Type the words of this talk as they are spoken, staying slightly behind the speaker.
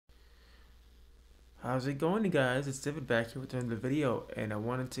How's it going, you guys? It's David back here with another video, and I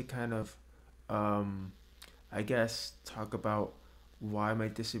wanted to kind of, um, I guess, talk about why my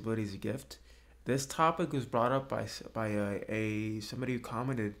disability is a gift. This topic was brought up by a somebody who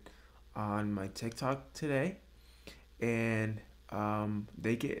commented on my TikTok today, and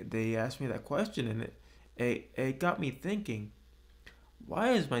they asked me that question, and it got me thinking,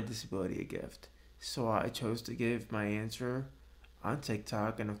 why is my disability a gift? So I chose to give my answer on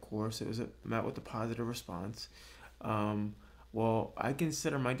TikTok, and of course, met with a positive response. Um, well, I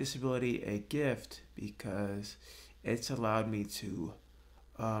consider my disability a gift because it's allowed me to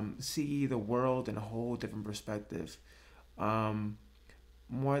see the world in a whole different perspective. Um,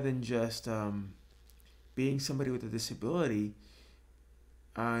 More than just being somebody with a disability,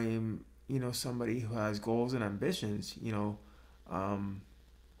 I'm somebody who has goals and ambitions. Um,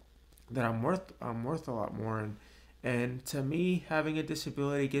 that I'm worth a lot more, and to me, having a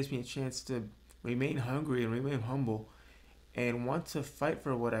disability gives me a chance to remain hungry and remain humble and want to fight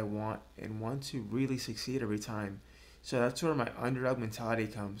for what I want and want to really succeed every time. So that's where my underdog mentality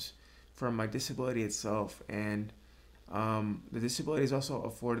comes from, my disability itself. And the disability has also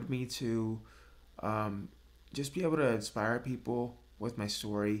afforded me to um, just be able to inspire people with my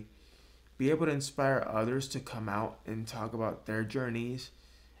story, be able to inspire others to come out and talk about their journeys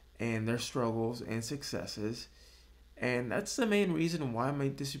and their struggles and successes. And that's the main reason why my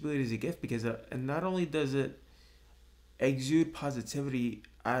disability is a gift, because and not only does it exude positivity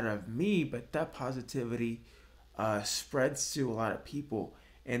out of me, but that positivity spreads to a lot of people.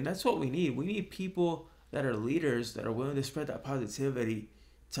 And that's what we need. We need people that are leaders that are willing to spread that positivity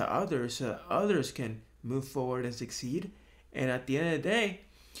to others so that others can move forward and succeed. And at the end of the day,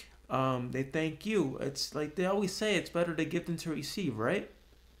 they thank you. It's like they always say, it's better to give than to receive, right?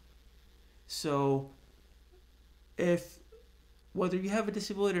 So if whether you have a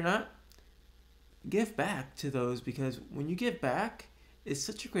disability or not, give back to those, because when you give back, it's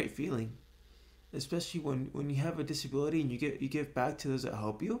such a great feeling, especially when you have a disability and you give back to those that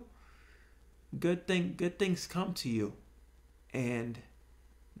help you. Good things come to you, and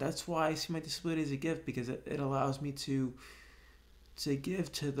that's why I see my disability as a gift, because it allows me to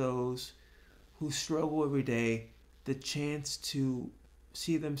give to those who struggle every day the chance to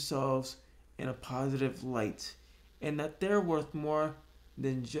see themselves in a positive light, and that they're worth more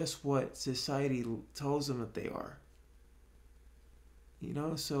than just what society tells them that they are.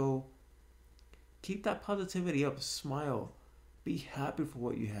 So keep that positivity up, smile, be happy for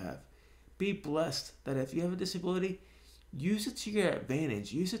what you have. Be blessed that if you have a disability, use it to your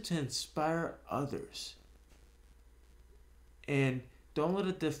advantage, use it to inspire others. And don't let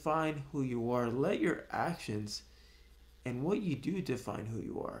it define who you are. Let your actions and what you do define who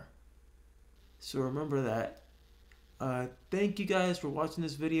you are. So remember that. Thank you guys for watching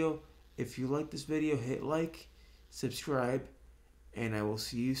this video. If you like this video, hit like, subscribe, and I will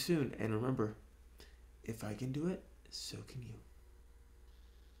see you soon. And remember, if I can do it, so can you.